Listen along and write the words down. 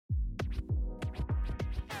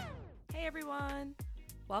Hey everyone!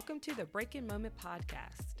 Welcome to the Breaking Moment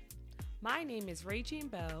podcast. My name is Regine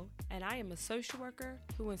Bowe, and I am a social worker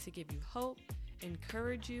who wants to give you hope,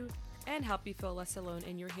 encourage you, and help you feel less alone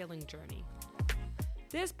in your healing journey.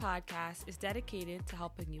 This podcast is dedicated to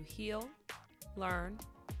helping you heal, learn,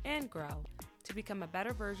 and grow to become a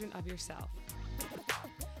better version of yourself.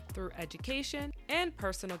 Through education and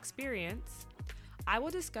personal experience, I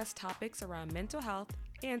will discuss topics around mental health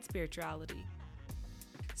and spirituality.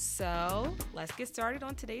 So, let's get started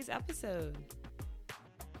on today's episode.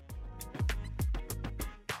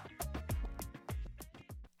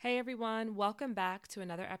 Hey everyone, welcome back to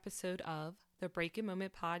another episode of the Breaking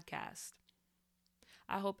Moment podcast.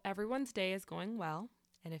 I hope everyone's day is going well,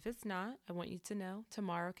 and if it's not, I want you to know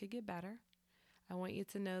tomorrow could get better. I want you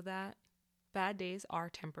to know that bad days are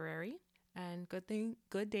temporary and good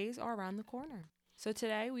days are around the corner. So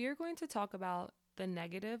today we are going to talk about the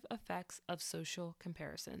negative effects of social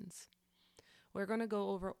comparisons. We're going to go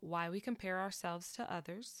over why we compare ourselves to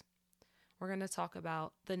others. We're going to talk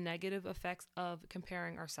about the negative effects of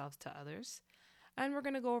comparing ourselves to others. And we're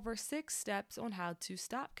going to go over 6 steps on how to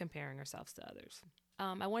stop comparing ourselves to others.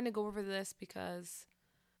 I want to go over this because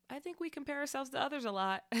I think we compare ourselves to others a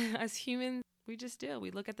lot. As humans, we just do.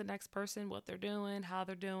 We look at the next person, what they're doing, how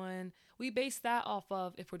they're doing. We base that off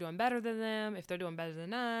of if we're doing better than them, if they're doing better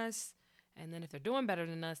than us. And then if they're doing better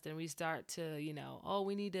than us, then we start to,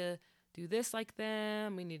 we need to do this like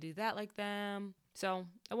them. We need to do that like them. So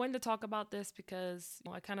I wanted to talk about this because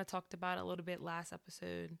I kind of talked about it a little bit last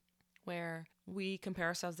episode where we compare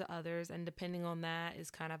ourselves to others. And depending on that is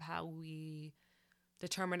kind of how we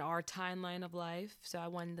determine our timeline of life. So I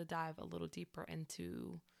wanted to dive a little deeper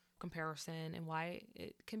into comparison and why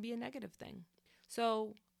it can be a negative thing.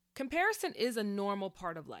 So comparison is a normal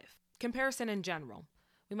part of life. Comparison in general.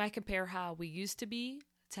 We might compare how we used to be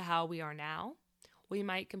to how we are now. We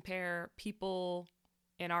might compare people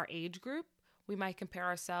in our age group. We might compare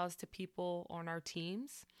ourselves to people on our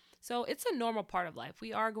teams. So it's a normal part of life.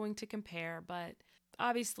 We are going to compare, but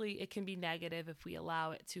obviously it can be negative if we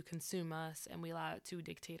allow it to consume us and we allow it to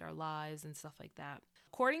dictate our lives and stuff like that.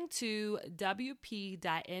 According to wp.nyu.edu,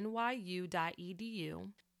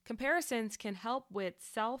 comparisons can help with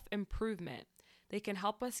self-improvement. They can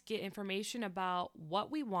help us get information about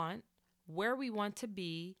what we want, where we want to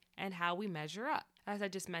be, and how we measure up. As I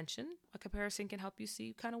just mentioned, a comparison can help you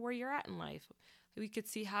see kind of where you're at in life. We could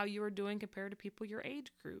see how you are doing compared to people your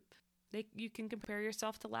age group. You can compare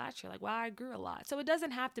yourself to last year, like, wow, I grew a lot. So it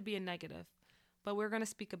doesn't have to be a negative, but we're going to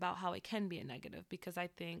speak about how it can be a negative because I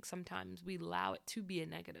think sometimes we allow it to be a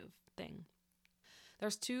negative thing.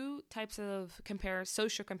 There's 2 types of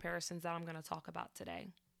social comparisons that I'm going to talk about today.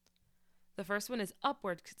 The first one is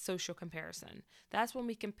upward social comparison. That's when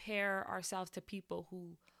we compare ourselves to people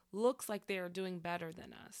who looks like they are doing better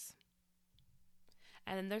than us.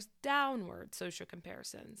 And then there's downward social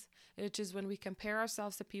comparisons, which is when we compare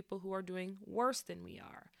ourselves to people who are doing worse than we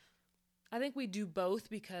are. I think we do both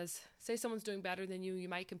because say someone's doing better than you, you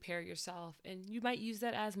might compare yourself and you might use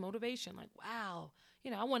that as motivation. Like, wow,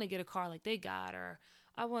 I want to get a car like they got, or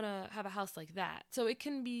I want to have a house like that. So it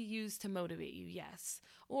can be used to motivate you, yes.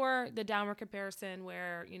 Or the downward comparison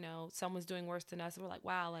where, someone's doing worse than us and we're like,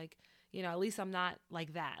 wow, at least I'm not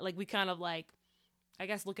like that. Like we kind of I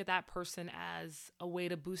guess look at that person as a way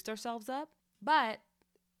to boost ourselves up. But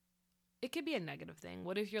it could be a negative thing.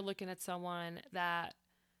 What if you're looking at someone that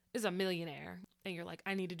is a millionaire and you're like,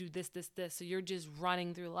 I need to do this, this, this. So you're just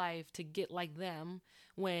running through life to get like them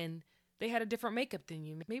when they had a different makeup than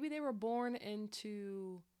you. Maybe they were born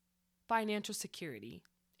into financial security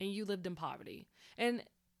and you lived in poverty. And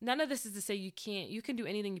none of this is to say you can do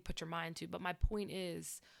anything you put your mind to. But my point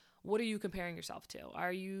is, what are you comparing yourself to?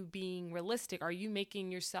 Are you being realistic? Are you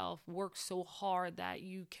making yourself work so hard that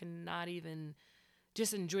you cannot even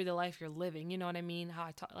just enjoy the life you're living? You know what I mean?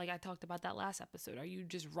 How I talked about that last episode. Are you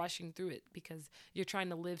just rushing through it because you're trying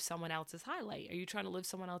to live someone else's highlight? Are you trying to live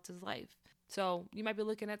someone else's life? So you might be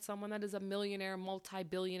looking at someone that is a millionaire,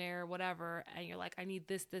 multi-billionaire, whatever, and you're like, I need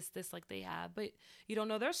this, this, this like they have. But you don't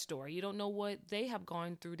know their story. You don't know what they have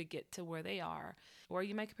gone through to get to where they are. Or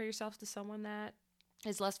you might compare yourself to someone that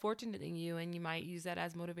is less fortunate than you, and you might use that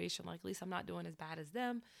as motivation, like at least I'm not doing as bad as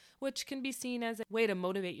them, which can be seen as a way to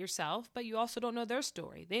motivate yourself, but you also don't know their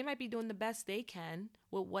story. They might be doing the best they can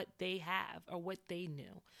with what they have or what they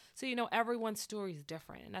knew. So, everyone's story is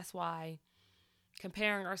different, and that's why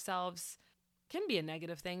comparing ourselves can be a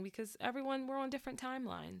negative thing because we're on different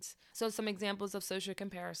timelines. So some examples of social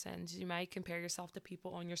comparisons, you might compare yourself to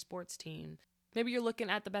people on your sports team. Maybe you're looking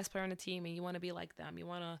at the best player on the team and you want to be like them. You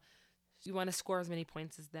want to score as many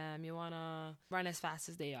points as them. You want to run as fast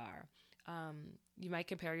as they are. You might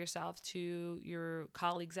compare yourself to your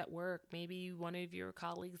colleagues at work. Maybe one of your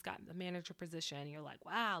colleagues got the manager position. You're like,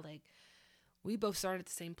 wow, like we both started at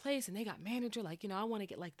the same place and they got manager. Like, I want to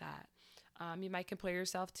get like that. You might compare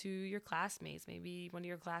yourself to your classmates. Maybe one of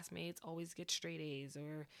your classmates always gets straight A's,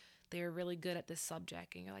 or they're really good at this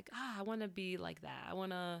subject. And you're like, I want to be like that. I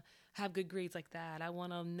want to have good grades like that. I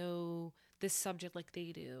want to know this subject like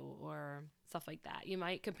they do, or stuff like that. You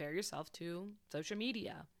might compare yourself to social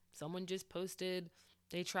media. Someone just posted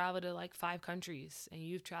they traveled to like 5 countries and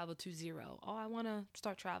you've traveled to 0. Oh, I want to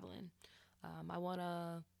start traveling. I want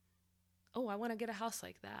to get a house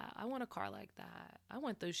like that. I want a car like that. I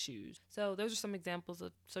want those shoes. So those are some examples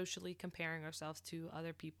of socially comparing ourselves to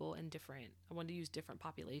other people in I want to use different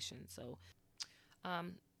populations. So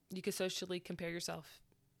you could socially compare yourself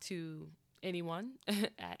to anyone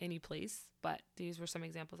at any place. But these were some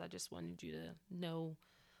examples. I just wanted you to know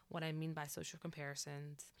what I mean by social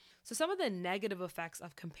comparisons. So some of the negative effects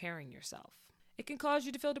of comparing yourself. It can cause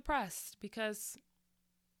you to feel depressed because,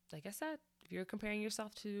 like I said, if you're comparing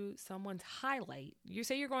yourself to someone's highlight, you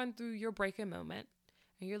say you're going through your breaking moment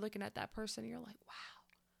and you're looking at that person and you're like, wow,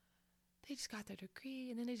 they just got their degree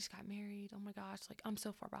and then they just got married. Oh my gosh, like I'm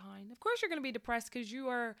so far behind. Of course you're going to be depressed because you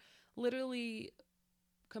are literally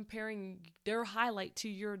comparing their highlight to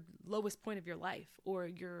your lowest point of your life or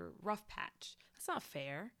your rough patch. That's not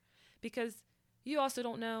fair because you also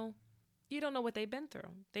don't know what they've been through.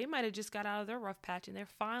 They might have just got out of their rough patch and they're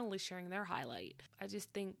finally sharing their highlight. I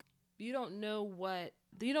just think you don't know what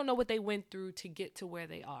they went through to get to where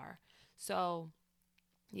they are. So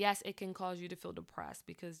yes, it can cause you to feel depressed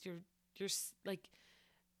because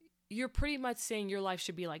you're pretty much saying your life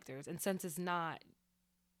should be like theirs. And since it's not,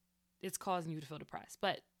 it's causing you to feel depressed.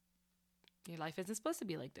 But your life isn't supposed to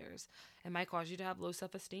be like theirs. It might cause you to have low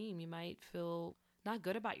self-esteem. You might feel not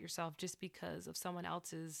good about yourself just because of someone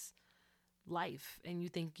else's life and you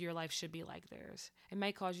think your life should be like theirs. It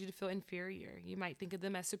might cause you to feel inferior. You might think of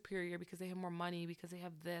them as superior because they have more money, because they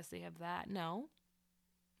have this, they have that. No,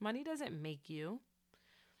 money doesn't make you.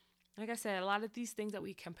 Like I said, a lot of these things that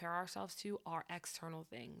we compare ourselves to are external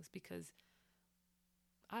things because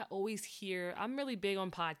I always hear, I'm really big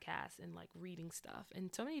on podcasts and like reading stuff.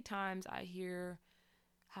 And so many times I hear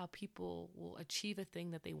how people will achieve a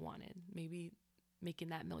thing that they wanted, maybe making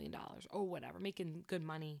that $1 million or whatever, making good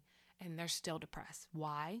money, and they're still depressed.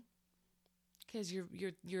 Why? Because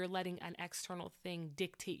you're letting an external thing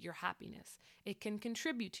dictate your happiness. It can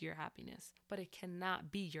contribute to your happiness, but it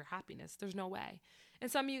cannot be your happiness. There's no way.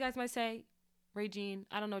 And some of you guys might say, Regine,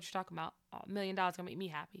 I don't know what you're talking about. $1 million gonna make me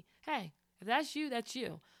happy. Hey, if that's you, that's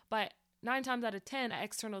you. But 9 times out of 10, an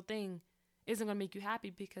external thing isn't gonna make you happy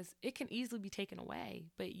because it can easily be taken away.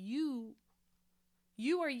 But you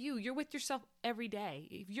are you. You're with yourself every day.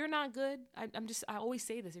 If you're not good, I always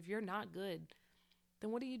say this, if you're not good, then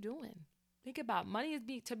what are you doing? Think about money is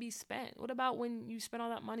to be spent. What about when you spend all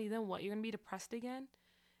that money, then what? You're going to be depressed again?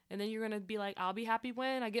 And then you're going to be like, I'll be happy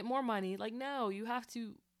when I get more money. Like, no, you have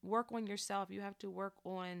to work on yourself. You have to work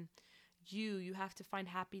on you. You have to find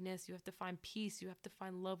happiness. You have to find peace. You have to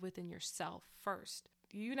find love within yourself first.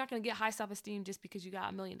 You're not going to get high self-esteem just because you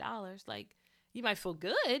got $1 million. Like, you might feel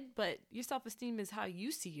good, but your self-esteem is how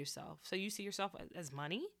you see yourself. So you see yourself as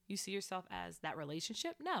money? You see yourself as that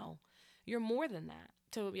relationship? No, you're more than that.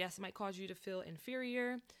 So yes, it might cause you to feel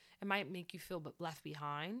inferior. It might make you feel left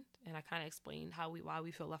behind. And I kind of explained why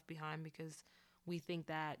we feel left behind, because we think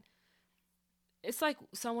that it's like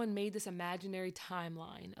someone made this imaginary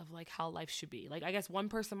timeline of like how life should be. Like, I guess one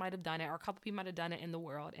person might have done it or a couple people might have done it in the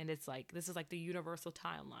world. And it's like, this is like the universal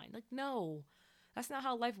timeline. Like, no, that's not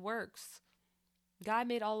how life works. God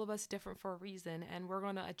made all of us different for a reason, and we're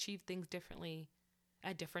going to achieve things differently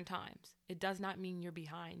at different times. It does not mean you're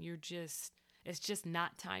behind. It's just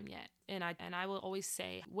not time yet. And I will always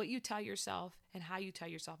say what you tell yourself and how you tell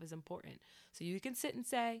yourself is important. So you can sit and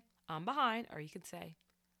say, I'm behind, or you can say,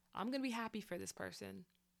 I'm going to be happy for this person,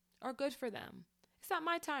 or good for them. It's not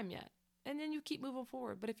my time yet. And then you keep moving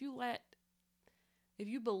forward. But if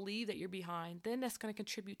you believe that you're behind, then that's going to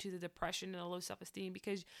contribute to the depression and the low self-esteem,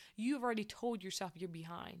 because you've already told yourself you're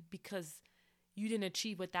behind because you didn't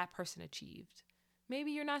achieve what that person achieved.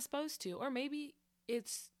 Maybe you're not supposed to, or maybe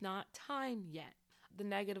it's not time yet. The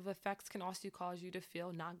negative effects can also cause you to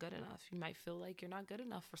feel not good enough. You might feel like you're not good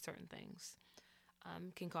enough for certain things.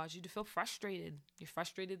 Can cause you to feel frustrated. You're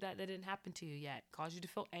frustrated that didn't happen to you yet. Cause you to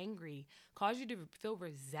feel angry. Cause you to feel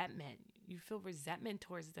resentment. You feel resentment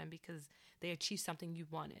towards them because they achieved something you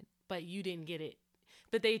wanted, but you didn't get it.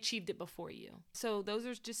 But they achieved it before you. So those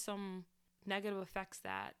are just some negative effects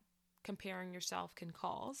that comparing yourself can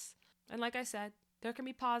cause. And like I said, There can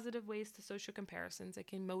be positive ways to social comparisons that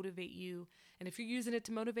can motivate you. And if you're using it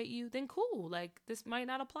to motivate you, then cool. Like, this might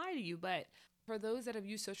not apply to you. But for those that have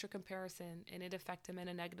used social comparison and it affect them in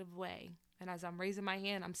a negative way, and as I'm raising my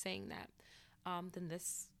hand, I'm saying that, then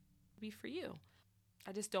this will be for you.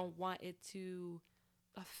 I just don't want it to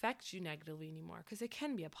affect you negatively anymore, because it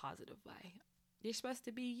can be a positive way. You're supposed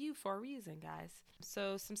to be you for a reason, guys.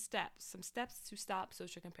 So some steps to stop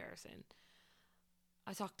social comparison.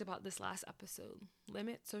 I talked about this last episode.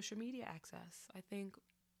 Limit social media access. I think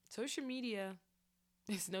social media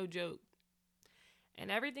is no joke. And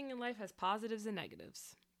everything in life has positives and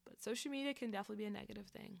negatives. But social media can definitely be a negative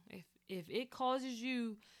thing. If it causes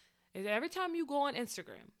you, if every time you go on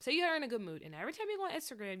Instagram, say you're in a good mood, and every time you go on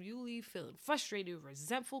Instagram, you leave feeling frustrated,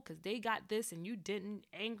 resentful because they got this and you didn't,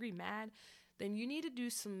 angry, mad, then you need to do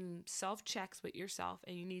some self-checks with yourself,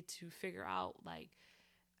 and you need to figure out, like,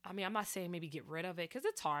 I mean, I'm not saying maybe get rid of it, because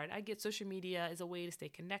it's hard. I get social media is a way to stay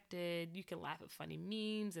connected. You can laugh at funny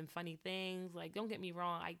memes and funny things. Like, don't get me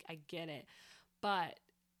wrong, I get it. But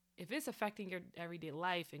if it's affecting your everyday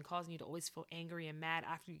life and causing you to always feel angry and mad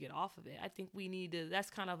after you get off of it, I think we need to, that's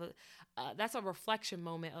kind of that's a reflection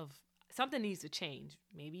moment of something needs to change.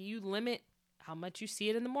 Maybe you limit how much you see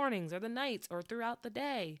it in the mornings or the nights or throughout the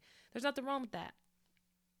day. There's nothing wrong with that.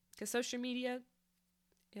 Because social media,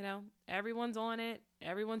 you know, everyone's on it.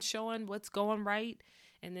 Everyone's showing what's going right.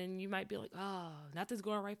 And then you might be like, oh, nothing's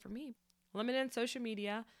going right for me. Limiting social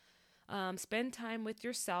media. Spend time with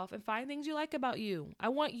yourself and find things you like about you. I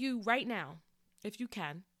want you right now, if you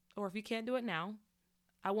can, or if you can't do it now,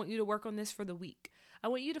 I want you to work on this for the week. I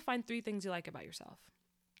want you to find 3 things you like about yourself.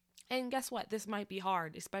 And guess what? This might be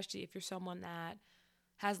hard, especially if you're someone that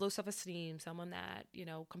has low self-esteem, someone that, you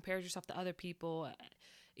know, compares yourself to other people.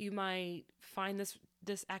 You might find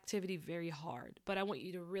this activity very hard, but I want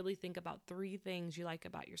you to really think about 3 things you like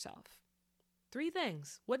about yourself. 3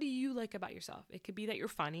 things. What do you like about yourself? It could be that you're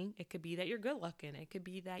funny. It could be that you're good looking. It could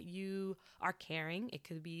be that you are caring. It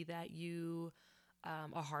could be that you are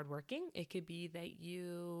hardworking. It could be that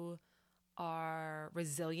you are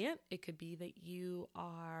resilient. It could be that you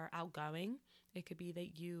are outgoing. It could be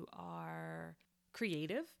that you are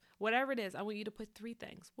creative. Whatever it is, I want you to put 3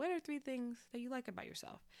 things. What are 3 things that you like about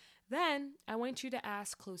yourself? Then I want you to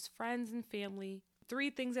ask close friends and family 3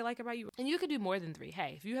 things they like about you. And you could do more than 3.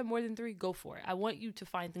 Hey, if you have more than 3, go for it. I want you to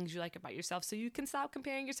find things you like about yourself so you can stop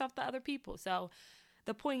comparing yourself to other people. So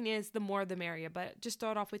the point is, the more the merrier, but just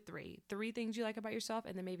start off with 3. 3 things you like about yourself,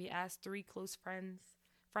 and then maybe ask 3 close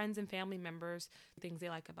friends and family members things they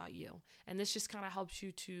like about you. And this just kind of helps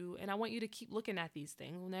you to, and I want you to keep looking at these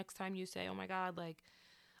things. Next time you say, oh my God, like,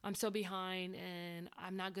 I'm so behind and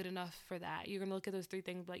I'm not good enough for that, you're going to look at those 3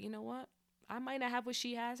 things like, you know what? I might not have what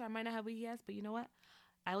she has. I might not have what he has, but you know what?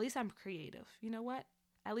 At least I'm creative. You know what?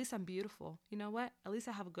 At least I'm beautiful. You know what? At least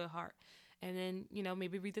I have a good heart. And then, you know,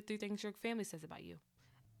 maybe read the 3 things your family says about you.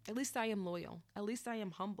 At least I am loyal. At least I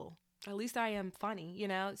am humble. At least I am funny, you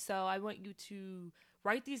know? So I want you to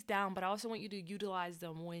write these down, but I also want you to utilize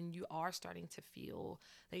them when you are starting to feel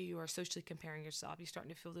that you are socially comparing yourself. You're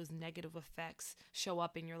starting to feel those negative effects show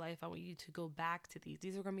up in your life. I want you to go back to these.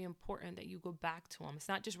 These are going to be important that you go back to them. It's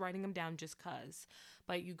not just writing them down just because,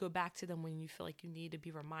 but you go back to them when you feel like you need to be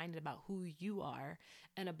reminded about who you are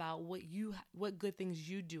and about what good things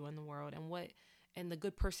you do in the world and the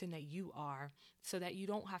good person that you are, so that you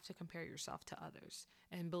don't have to compare yourself to others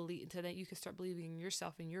and believe, so that you can start believing in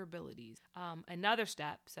yourself and your abilities. Another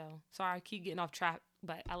step. So sorry, I keep getting off track,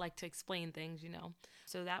 but I like to explain things, you know.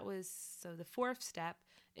 So the 4th step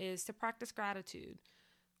is to practice gratitude.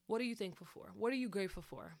 What are you thankful for? What are you grateful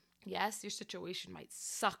for? Yes, your situation might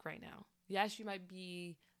suck right now. Yes, you might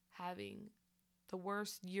be having the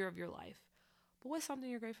worst year of your life, but what's something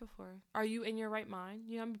you're grateful for? Are you in your right mind?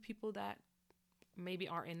 You know how many people that maybe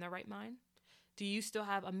aren't in their right mind? Do you still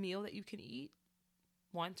have a meal that you can eat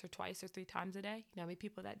once or twice or 3 times a day? You know how many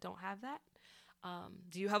people that don't have that?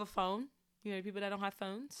 Do you have a phone? You know, people that don't have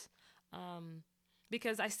phones?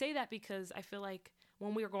 Because I say that because I feel like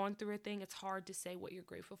when we're going through a thing, it's hard to say what you're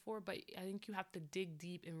grateful for, but I think you have to dig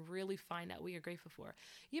deep and really find out what you're grateful for.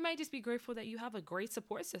 You might just be grateful that you have a great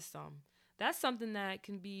support system. That's something that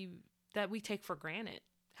we take for granted,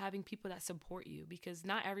 having people that support you, because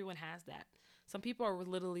not everyone has that. Some people are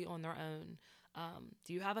literally on their own.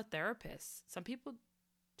 Do you have a therapist? Some people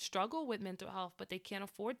struggle with mental health, but they can't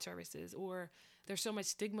afford services, or there's so much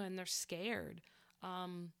stigma and they're scared.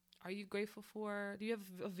 Are you grateful for, do you have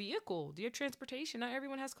a vehicle? Do you have transportation? Not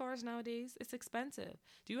everyone has cars nowadays. It's expensive.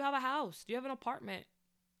 Do you have a house? Do you have an apartment?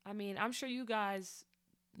 I mean, I'm sure you guys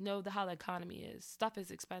know how the economy is. Stuff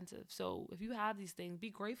is expensive. So if you have these things,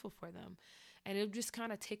 be grateful for them. And it'll just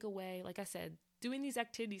kind of take away, like I said, Doing these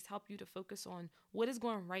activities help you to focus on what is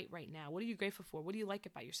going right now. What are you grateful for? What do you like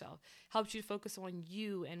about yourself? Helps you to focus on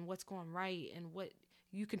you and what's going right and what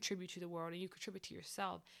you contribute to the world and you contribute to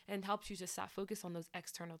yourself, and helps you to stop focus on those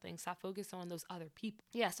external things, stop focus on those other people.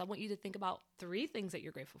 Yes, I want you to think about 3 things that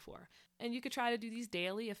you're grateful for. And you could try to do these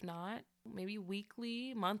daily, if not, maybe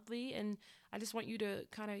weekly, monthly. And I just want you to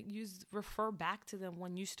kind of refer back to them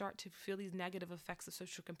when you start to feel these negative effects of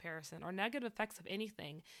social comparison or negative effects of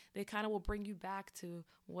anything. They kind of will bring you back to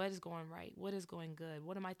what is going right, what is going good,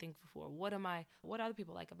 what am I thankful for, what other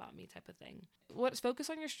people like about me, type of thing. Focus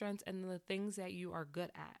on your strengths and the things that you are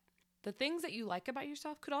good at. The things that you like about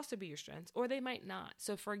yourself could also be your strengths, or they might not.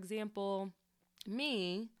 So for example,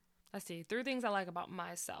 me, let's see, 3 things I like about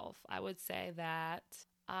myself. I would say that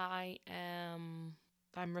I'm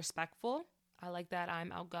respectful. I like that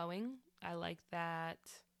I'm outgoing. I like that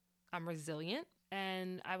I'm resilient.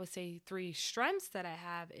 And I would say 3 strengths that I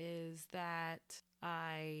have is that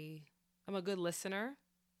I'm a good listener.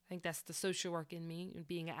 I think that's the social work in me,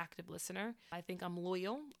 being an active listener. I think I'm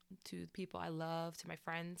loyal to the people I love, to my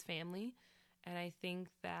friends, family. And I think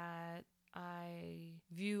that I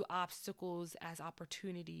view obstacles as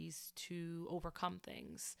opportunities to overcome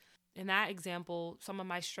things. In that example, some of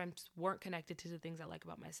my strengths weren't connected to the things I like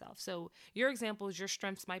about myself. So your examples, your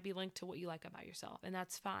strengths might be linked to what you like about yourself, and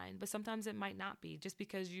that's fine. But sometimes it might not be. Just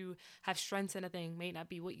because you have strengths in a thing may not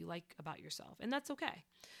be what you like about yourself, and that's okay.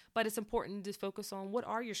 But it's important to focus on what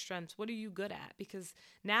are your strengths? What are you good at? Because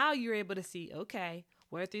now you're able to see, okay,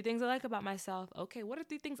 what are 3 things I like about myself? Okay, what are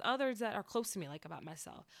 3 things others that are close to me like about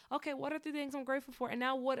myself? Okay, what are 3 things I'm grateful for? And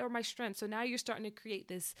now what are my strengths? So now you're starting to create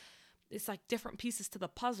this. It's like different pieces to the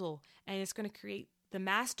puzzle, and it's going to create the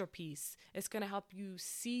masterpiece. It's going to help you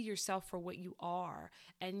see yourself for what you are,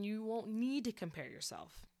 and you won't need to compare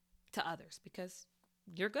yourself to others because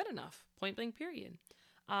you're good enough, point blank, period.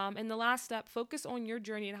 And the last step, focus on your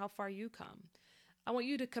journey and how far you come. I want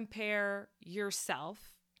you to compare your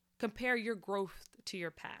growth to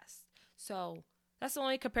your past. So that's the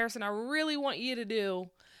only comparison I really want you to do.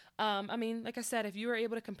 Like I said, if you were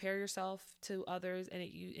able to compare yourself to others and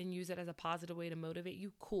use it as a positive way to motivate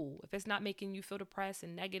you, cool. If it's not making you feel depressed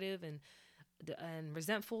and negative and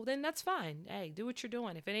resentful, then that's fine. Hey, do what you're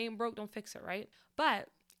doing. If it ain't broke, don't fix it, right? But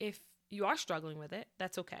if you are struggling with it,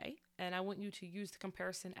 that's okay. And I want you to use the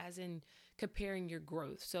comparison as in comparing your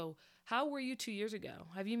growth. So how were you 2 years ago?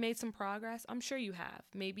 Have you made some progress? I'm sure you have.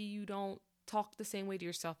 Maybe you don't talk the same way to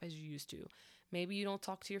yourself as you used to. Maybe you don't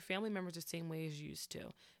talk to your family members the same way as you used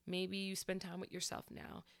to. Maybe you spend time with yourself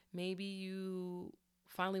now. Maybe you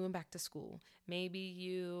finally went back to school. Maybe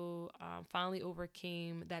you finally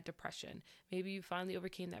overcame that depression. Maybe you finally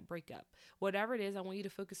overcame that breakup. Whatever it is, I want you to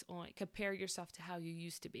focus on, compare yourself to how you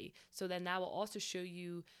used to be. So then that will also show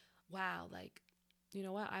you, wow, like, you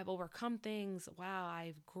know what? I've overcome things. Wow,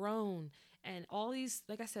 I've grown. And all these,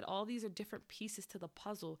 like I said, all these are different pieces to the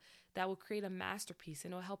puzzle that will create a masterpiece,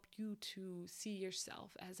 and it'll help you to see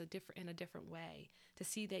yourself as in a different way, to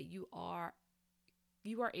see that you are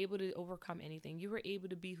able to overcome anything. You are able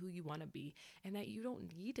to be who you want to be, and that you don't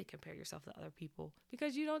need to compare yourself to other people,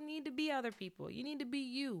 because you don't need to be other people. You need to be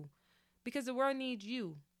you, because the world needs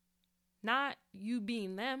you, not you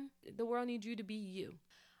being them. The world needs you to be you.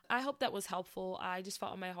 I hope that was helpful. I just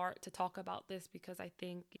felt in my heart to talk about this because I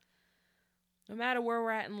think no matter where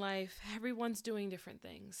we're at in life, everyone's doing different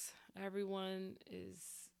things. Everyone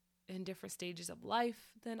is in different stages of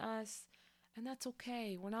life than us, and that's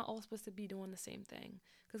okay. We're not all supposed to be doing the same thing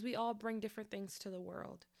because we all bring different things to the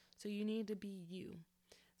world. So you need to be you.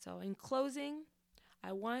 So in closing,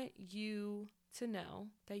 I want you to know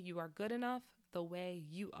that you are good enough the way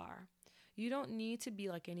you are. You don't need to be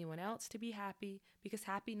like anyone else to be happy, because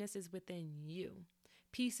happiness is within you.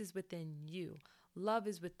 Peace is within you. Love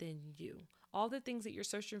is within you. All the things that you're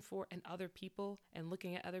searching for in other people and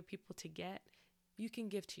looking at other people to get, you can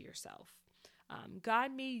give to yourself.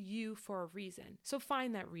 God made you for a reason. So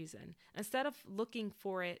find that reason. Instead of looking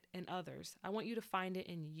for it in others, I want you to find it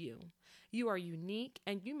in you. You are unique,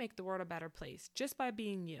 and you make the world a better place just by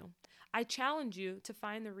being you. I challenge you to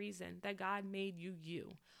find the reason that God made you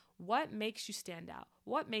you. What makes you stand out?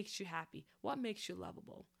 What makes you happy? What makes you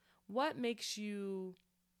lovable? What makes you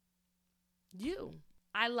you?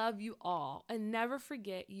 I love you all. And never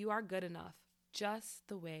forget, you are good enough just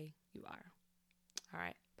the way you are. All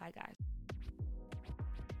right. Bye, guys.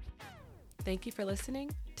 Thank you for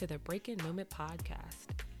listening to the Breaking Moment podcast.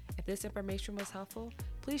 If this information was helpful,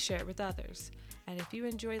 please share it with others. And if you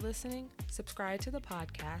enjoy listening, subscribe to the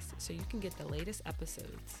podcast so you can get the latest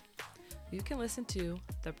episodes. You can listen to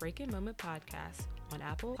the Breaking Moment podcast on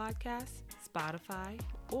Apple Podcasts, Spotify,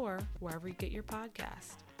 or wherever you get your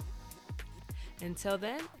podcast. Until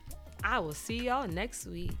then, I will see y'all next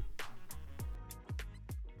week.